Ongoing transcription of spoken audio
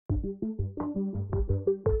We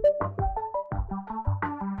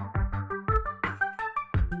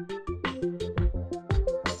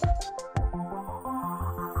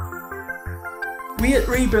at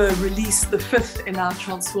REBA released the fifth in our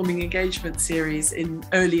Transforming Engagement series in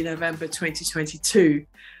early November 2022.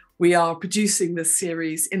 We are producing this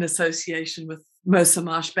series in association with Mercer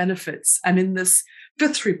Marsh Benefits. And in this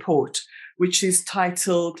fifth report, which is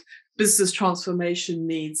titled Business Transformation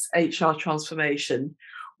Needs HR Transformation,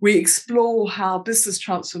 we explore how business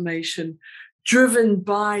transformation driven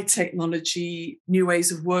by technology, new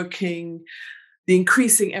ways of working, the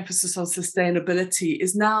increasing emphasis on sustainability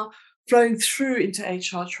is now flowing through into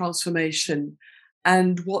HR transformation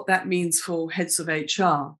and what that means for heads of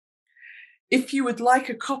HR. If you would like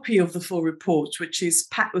a copy of the full report, which is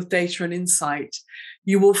packed with data and insight,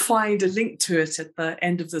 you will find a link to it at the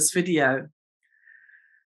end of this video.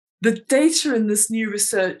 The data in this new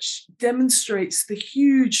research demonstrates the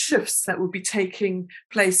huge shifts that will be taking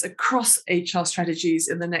place across HR strategies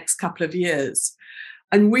in the next couple of years.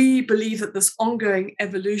 And we believe that this ongoing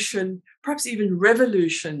evolution, perhaps even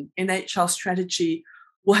revolution in HR strategy,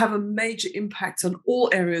 will have a major impact on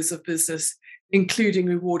all areas of business, including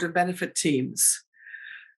reward and benefit teams.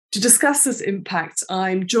 To discuss this impact,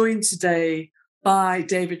 I'm joined today by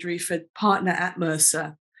David Wreford, partner at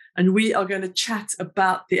Mercer, and we are going to chat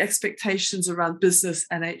about the expectations around business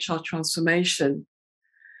and HR transformation.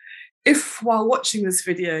 If while watching this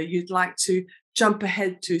video, you'd like to jump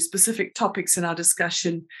ahead to specific topics in our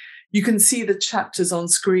discussion, you can see the chapters on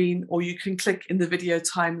screen, or you can click in the video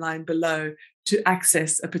timeline below to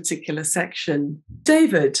access a particular section.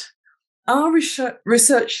 David, our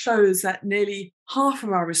research shows that nearly half of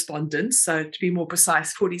our respondents, so to be more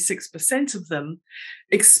precise, 46% of them,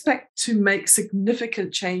 expect to make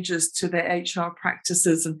significant changes to their HR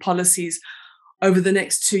practices and policies over the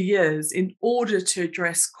next 2 years in order to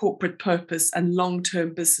address corporate purpose and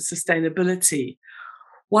long-term business sustainability,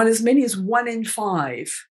 while as many as 1 in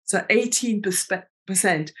 5, so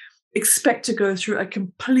 18%, expect to go through a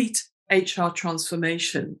complete HR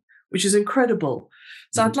transformation, which is incredible.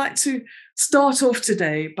 So I'd like to start off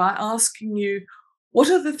today by asking you, what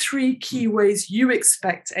are the 3 key ways you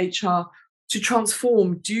expect HR to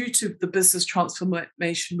transform due to the business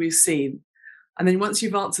transformation we've seen? And then once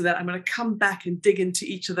you've answered that, I'm going to come back and dig into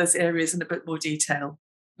each of those areas in a bit more detail.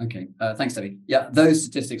 Okay, thanks, Debbie. Yeah, those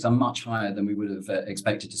statistics are much higher than we would have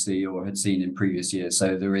expected to see or had seen in previous years.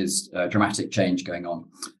 So there is dramatic change going on.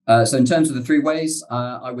 So in terms of the 3 ways,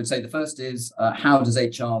 I would say the first is how does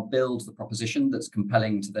HR build the proposition that's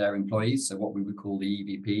compelling to their employees? So what we would call the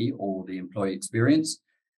EVP or the employee experience.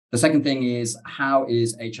 The second thing is, how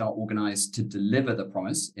is HR organized to deliver the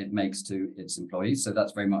promise it makes to its employees? So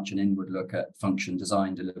that's very much an inward look at function,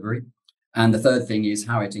 design, delivery. And the third thing is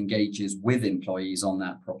how it engages with employees on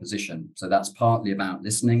that proposition. So that's partly about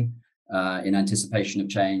listening in anticipation of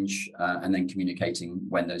change and then communicating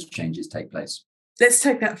when those changes take place. Let's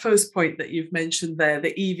take that first point that you've mentioned there,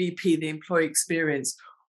 the EVP, the employee experience.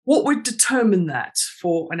 What would determine that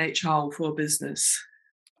for an HR or for a business?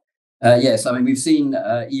 Yes, I mean, we've seen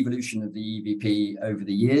evolution of the EVP over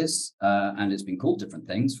the years, and it's been called different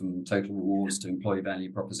things, from total rewards to employee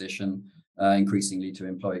value proposition, increasingly to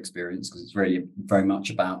employee experience, because it's really very much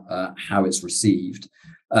about how it's received.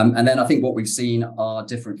 And then I think what we've seen are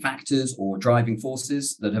different factors or driving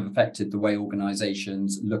forces that have affected the way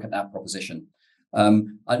organizations look at that proposition.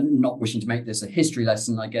 I'm not wishing to make this a history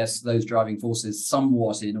lesson. I guess those driving forces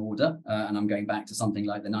somewhat in order, and I'm going back to something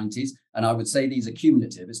like the 90s. And I would say these are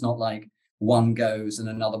cumulative. It's not like one goes and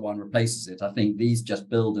another one replaces it. I think these just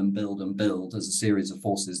build and build and build as a series of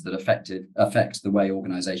forces that affect the way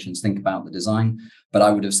organizations think about the design. But I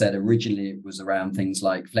would have said originally it was around things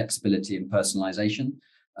like flexibility and personalization.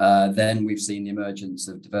 Then we've seen the emergence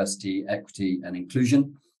of diversity, equity, and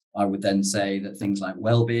inclusion. I would then say that things like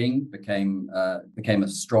well-being became a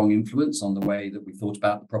strong influence on the way that we thought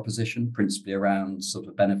about the proposition, principally around sort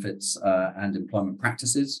of benefits and employment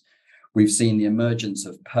practices. We've seen the emergence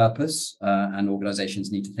of purpose, and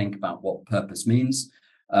organizations need to think about what purpose means.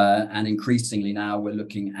 And increasingly now we're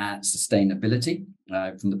looking at sustainability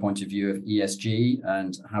from the point of view of ESG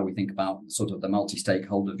and how we think about sort of the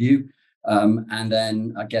multi-stakeholder view. And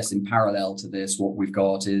then I guess in parallel to this, what we've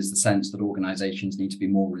got is the sense that organizations need to be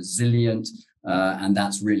more resilient. And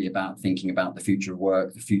that's really about thinking about the future of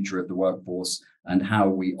work, the future of the workforce, and how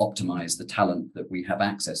we optimize the talent that we have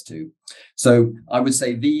access to. So I would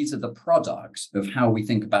say these are the products of how we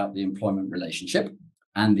think about the employment relationship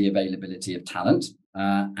and the availability of talent.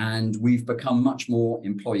 And we've become much more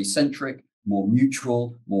employee-centric, more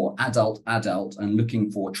mutual, more adult, and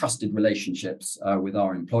looking for trusted relationships with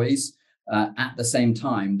our employees. at the same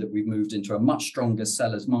time that we've moved into a much stronger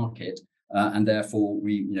seller's market. And therefore,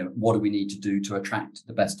 what do we need to do to attract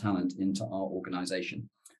the best talent into our organization?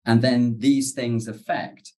 And then these things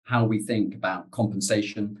affect how we think about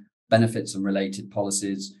compensation, benefits and related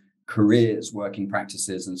policies, careers, working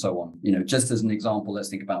practices, and so on. Just as an example, let's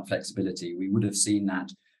think about flexibility. We would have seen that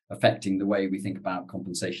affecting the way we think about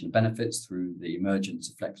compensation and benefits through the emergence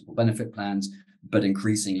of flexible benefit plans. But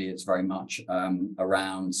increasingly, it's very much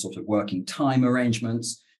around sort of working time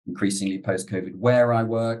arrangements, increasingly post-COVID where I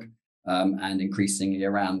work, and increasingly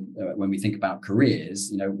around when we think about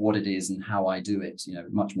careers, what it is and how I do it,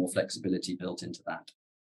 much more flexibility built into that.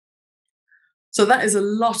 So that is a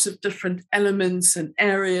lot of different elements and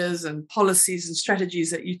areas and policies and strategies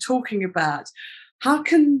that you're talking about. How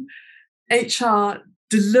can HR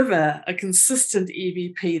deliver a consistent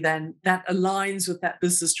EVP then that aligns with that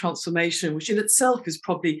business transformation, which in itself is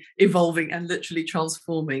probably evolving and literally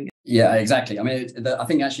transforming? Yeah, exactly. I mean, I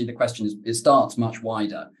think actually the question is, it starts much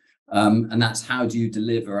wider. And that's, how do you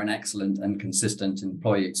deliver an excellent and consistent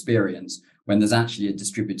employee experience when there's actually a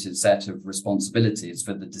distributed set of responsibilities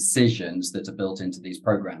for the decisions that are built into these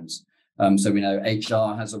programs? So we know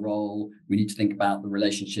HR has a role. We need to think about the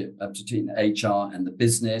relationship between HR and the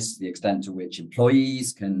business, the extent to which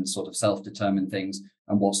employees can sort of self-determine things,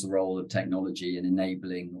 and what's the role of technology in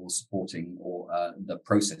enabling or supporting or the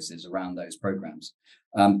processes around those programs.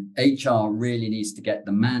 HR really needs to get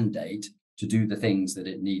the mandate to do the things that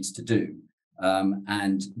it needs to do,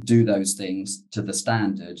 and do those things to the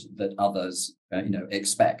standard that others,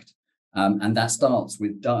 expect. And that starts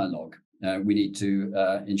with dialogue. We need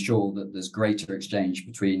to ensure that there's greater exchange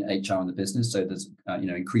between HR and the business. So there's,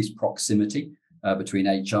 increased proximity between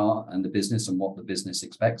HR and the business and what the business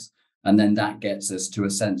expects. And then that gets us to a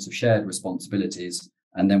sense of shared responsibilities.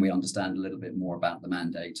 And then we understand a little bit more about the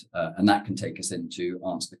mandate. And that can take us in to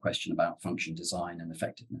answer the question about function design and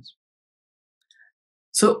effectiveness.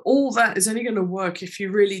 So all that is only going to work if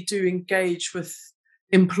you really do engage with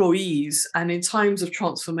employees. And in times of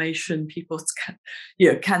transformation, people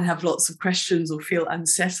can have lots of questions or feel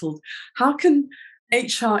unsettled. How can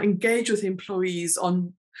HR engage with employees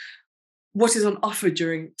on what is on offer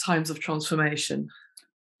during times of transformation?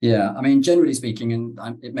 Yeah, I mean, generally speaking, and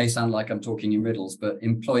it may sound like I'm talking in riddles, but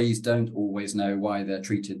employees don't always know why they're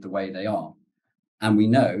treated the way they are. And we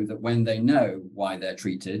know that when they know why they're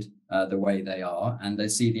treated the way they are, and they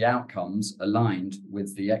see the outcomes aligned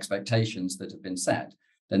with the expectations that have been set,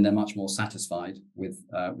 then they're much more satisfied with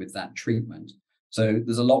that treatment. So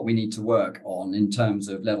there's a lot we need to work on in terms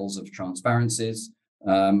of levels of transparencies,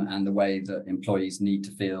 and the way that employees need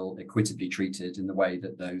to feel equitably treated in the way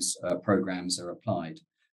that those programs are applied.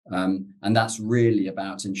 And that's really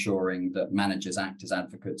about ensuring that managers act as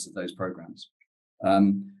advocates of those programs.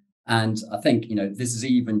 And I think, this is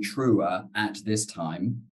even truer at this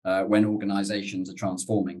time when organizations are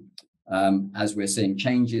transforming, as we're seeing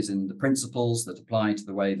changes in the principles that apply to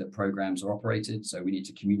the way that programs are operated. So we need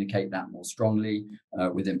to communicate that more strongly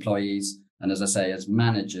with employees. And as I say, as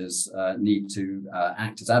managers need to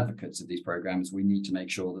act as advocates of these programs, we need to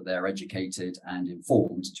make sure that they're educated and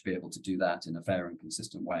informed to be able to do that in a fair and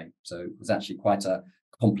consistent way. So there's actually quite a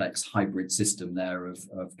complex hybrid system there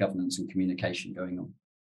of governance and communication going on.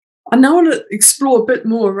 I now want to explore a bit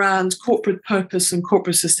more around corporate purpose and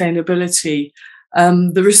corporate sustainability.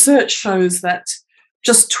 The research shows that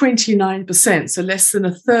just 29%, so less than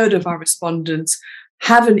a third of our respondents,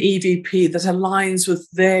 have an EVP that aligns with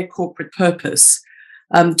their corporate purpose.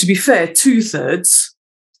 To be fair, 2/3,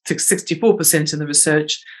 64% in the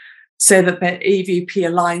research, say that their EVP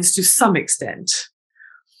aligns to some extent.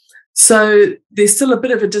 So there's still a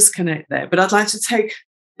bit of a disconnect there, but I'd like to take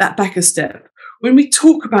that back a step. When we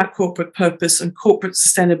talk about corporate purpose and corporate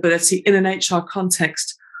sustainability in an HR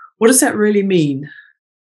context, what does that really mean?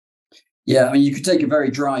 Yeah, I mean, you could take a very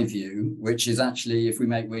dry view, which is actually, if we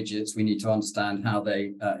make widgets, we need to understand how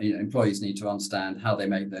they, employees need to understand how they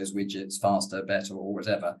make those widgets faster, better, or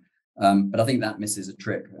whatever. But I think that misses a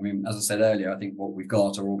trick. I mean, as I said earlier, I think what we've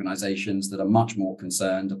got are organizations that are much more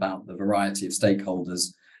concerned about the variety of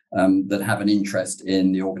stakeholders that have an interest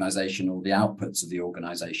in the organization or the outputs of the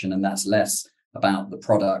organization. And that's less about the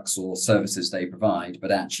products or services they provide, but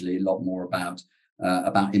actually a lot more about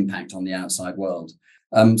impact on the outside world.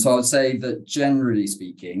 So I would say that generally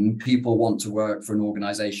speaking, people want to work for an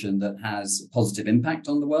organization that has positive impact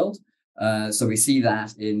on the world. So we see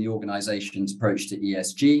that in the organization's approach to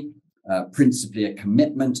ESG, principally a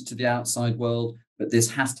commitment to the outside world, but this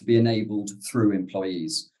has to be enabled through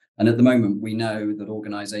employees. And at the moment, we know that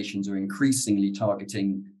organizations are increasingly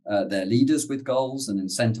targeting their leaders with goals and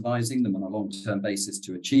incentivizing them on a long-term basis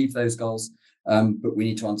to achieve those goals. But we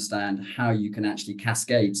need to understand how you can actually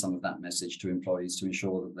cascade some of that message to employees to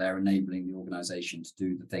ensure that they're enabling the organization to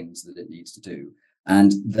do the things that it needs to do.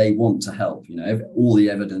 And they want to help. All the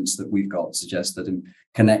evidence that we've got suggests that in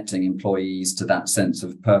connecting employees to that sense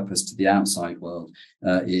of purpose to the outside world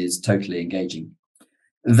is totally engaging.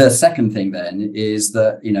 The second thing then is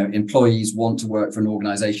that, employees want to work for an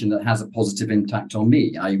organization that has a positive impact on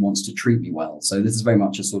me, i.e. wants to treat me well. So this is very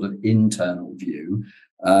much a sort of internal view.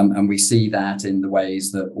 And we see that in the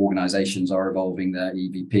ways that organizations are evolving their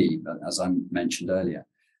EVP, as I mentioned earlier.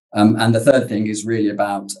 And the third thing is really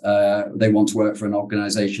about they want to work for an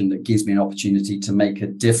organization that gives me an opportunity to make a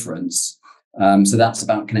difference. So that's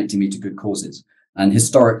about connecting me to good causes. And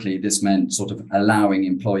historically, this meant sort of allowing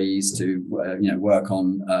employees to work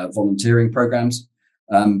on volunteering programs.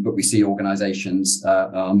 But we see organizations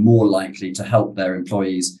are more likely to help their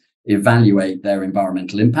employees evaluate their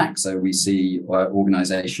environmental impact. So we see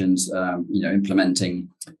organizations, implementing,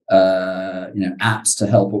 apps to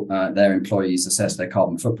help their employees assess their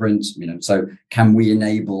carbon footprint. So can we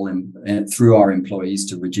enable through our employees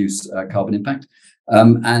to reduce carbon impact?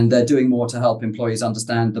 And they're doing more to help employees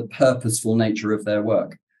understand the purposeful nature of their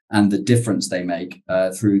work and the difference they make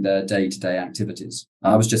through their day-to-day activities.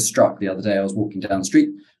 I was just struck the other day. I was walking down the street.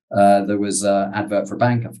 There was an advert for a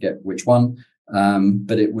bank. I forget which one.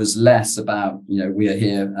 But it was less about, we are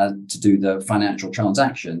here to do the financial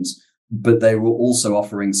transactions, but they were also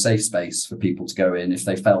offering safe space for people to go in if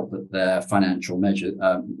they felt that their financial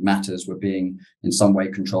matters were being in some way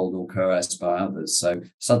controlled or coerced by others. So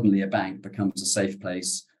suddenly a bank becomes a safe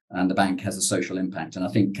place and the bank has a social impact. And I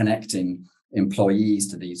think connecting employees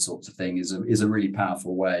to these sorts of things is a really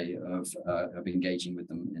powerful way of engaging with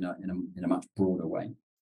them in a much broader way.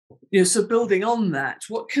 So building on that,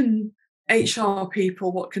 what can HR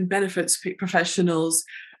people, what can benefits professionals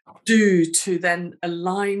do to then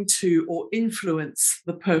align to or influence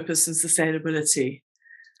the purpose and sustainability?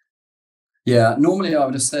 Yeah, normally I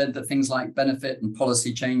would have said that things like benefit and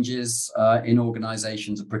policy changes in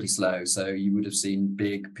organizations are pretty slow. So you would have seen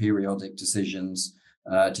big periodic decisions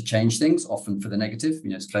to change things, often for the negative.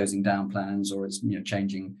 It's closing down plans or it's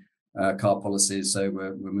changing car policies. So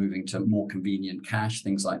we're moving to more convenient cash,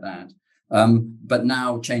 things like that. But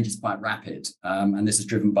now change is quite rapid. And this is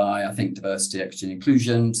driven by, I think, diversity, equity and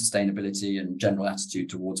inclusion, sustainability and general attitude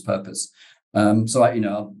towards purpose. So I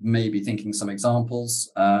maybe thinking some examples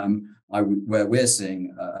where we're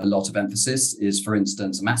seeing a lot of emphasis is, for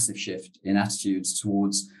instance, a massive shift in attitudes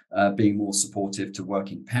towards being more supportive to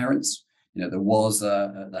working parents. There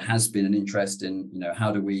has been an interest in,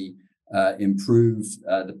 how do we improve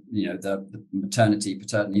the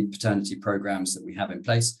paternity programs that we have in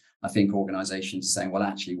place. I think organizations are saying, well,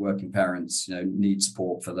 actually working parents, need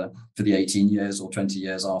support for the 18 years or 20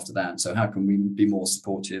 years after that. So how can we be more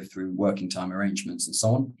supportive through working time arrangements and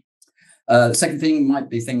so on? The second thing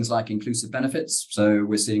might be things like inclusive benefits. So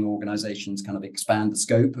we're seeing organizations kind of expand the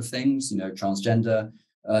scope of things, transgender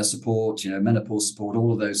support, menopause support,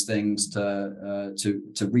 all of those things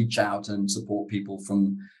to reach out and support people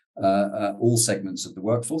from all segments of the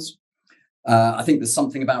workforce. I think there's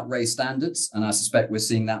something about raised standards, and I suspect we're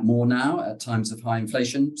seeing that more now at times of high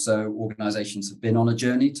inflation. So organizations have been on a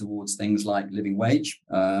journey towards things like living wage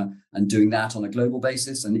and doing that on a global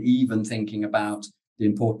basis, and even thinking about the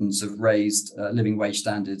importance of raised living wage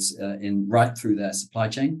standards in right through their supply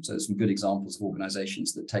chain. So some good examples of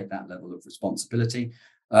organizations that take that level of responsibility.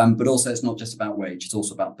 But also it's not just about wage, it's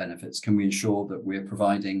also about benefits. Can we ensure that we're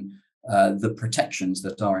providing the protections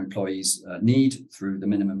that our employees need through the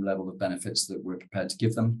minimum level of benefits that we're prepared to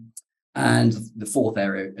give them? And the fourth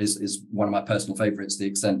area is one of my personal favorites, the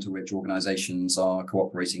extent to which organizations are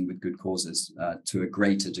cooperating with good causes to a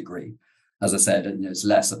greater degree. As I said, it's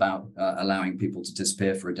less about allowing people to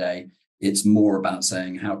disappear for a day. It's more about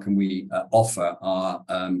saying, how can we offer our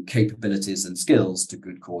capabilities and skills to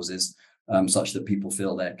good causes such that people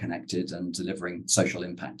feel they're connected and delivering social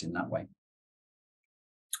impact in that way.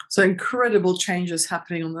 So incredible changes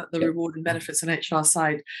happening on the reward and benefits and HR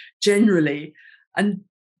side generally. And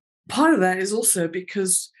part of that is also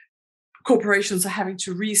because corporations are having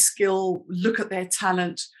to reskill, look at their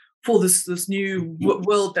talent for this new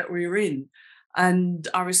world that we're in. And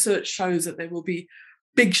our research shows that there will be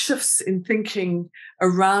big shifts in thinking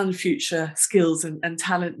around future skills and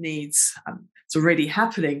talent needs. It's already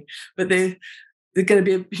happening, but there's going to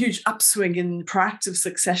be a huge upswing in proactive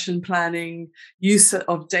succession planning, use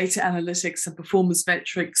of data analytics and performance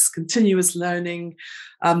metrics, continuous learning,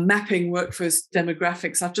 mapping workforce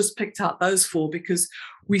demographics. I've just picked out those four because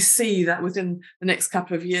we see that within the next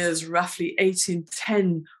couple of years, roughly 8 in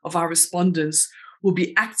 10 of our respondents will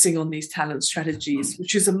be acting on these talent strategies,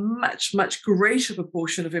 which is a much, much greater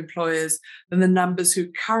proportion of employers than the numbers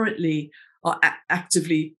who currently are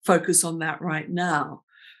actively focused on that right now.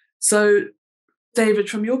 So, David,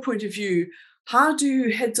 from your point of view, how do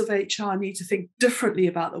heads of HR need to think differently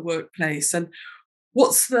about the workplace? And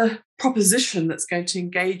what's the proposition that's going to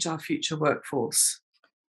engage our future workforce?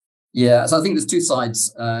 Yeah, so I think there's two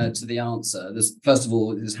sides to the answer. There's, first of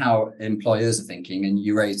all, is how employers are thinking, and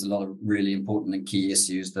you raised a lot of really important and key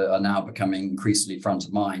issues that are now becoming increasingly front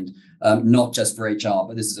of mind, not just for HR,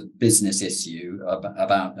 but this is a business issue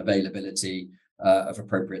about availability of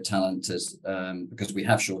appropriate talent, because we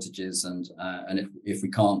have shortages, and if we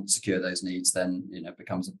can't secure those needs, then it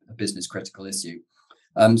becomes a business critical issue.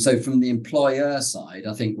 So from the employer side,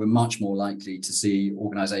 I think we're much more likely to see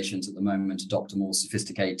organizations at the moment adopt a more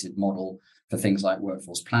sophisticated model for things like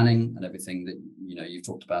workforce planning and everything that you've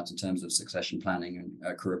talked about in terms of succession planning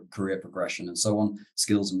and career progression and so on.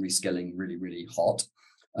 Skills and reskilling really, really hot.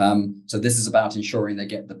 So this is about ensuring they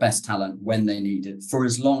get the best talent when they need it for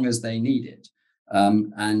as long as they need it.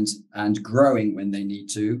 And growing when they need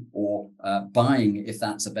to, or buying if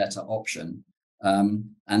that's a better option.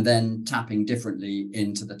 And then tapping differently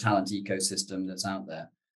into the talent ecosystem that's out there.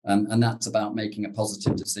 And that's about making a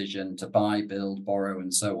positive decision to buy, build, borrow,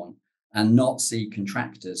 and so on, and not see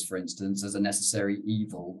contractors, for instance, as a necessary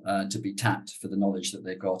evil to be tapped for the knowledge that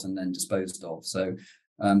they've got and then disposed of. So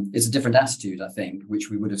it's a different attitude, I think, which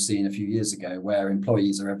we would have seen a few years ago, where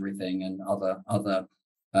employees are everything and other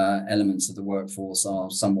elements of the workforce are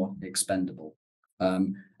somewhat expendable.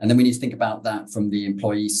 And then we need to think about that from the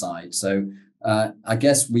employee side. So I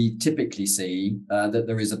guess we typically see that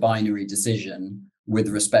there is a binary decision with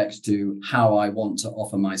respect to how I want to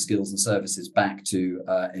offer my skills and services back to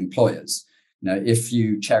employers. If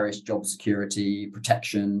you cherish job security,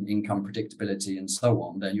 protection, income predictability, and so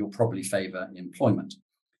on, then you'll probably favor employment.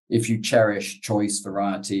 If you cherish choice,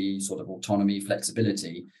 variety, sort of autonomy,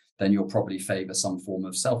 flexibility, then you'll probably favor some form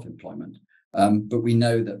of self-employment. But we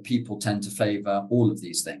know that people tend to favor all of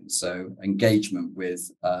these things. So engagement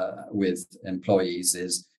with employees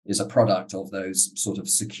is a product of those sort of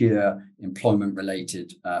secure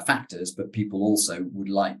employment-related factors, but people also would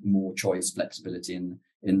like more choice, flexibility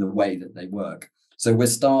in the way that they work. So we're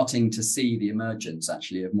starting to see the emergence,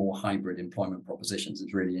 actually, of more hybrid employment propositions.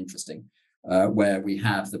 It's really interesting, where we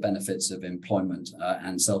have the benefits of employment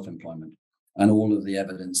and self-employment. And all of the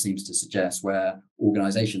evidence seems to suggest where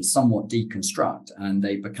organizations somewhat deconstruct and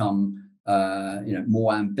they become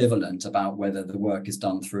more ambivalent about whether the work is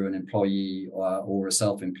done through an employee or a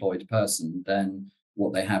self-employed person, then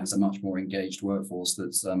what they have is a much more engaged workforce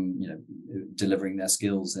that's delivering their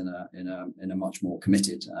skills in a much more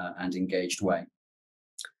committed and engaged way.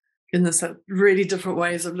 Goodness, really different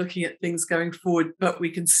ways of looking at things going forward, but we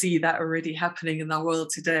can see that already happening in our world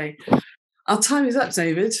today. Our time is up,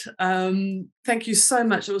 David. Thank you so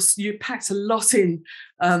much. You packed a lot in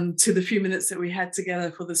to the few minutes that we had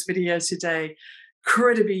together for this video today.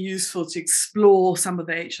 Incredibly useful to explore some of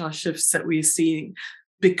the HR shifts that we're seeing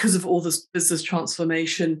because of all this business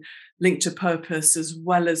transformation linked to purpose, as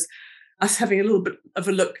well as us having a little bit of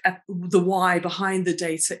a look at the why behind the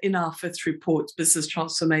data in our fifth report, Business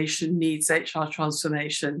Transformation Needs HR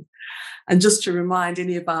Transformation. And just to remind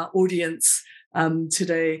any of our audience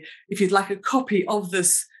today, if you'd like a copy of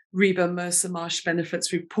this REBA Mercer Marsh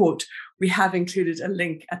Benefits report, we have included a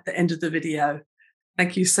link at the end of the video.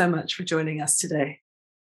 Thank you so much for joining us today.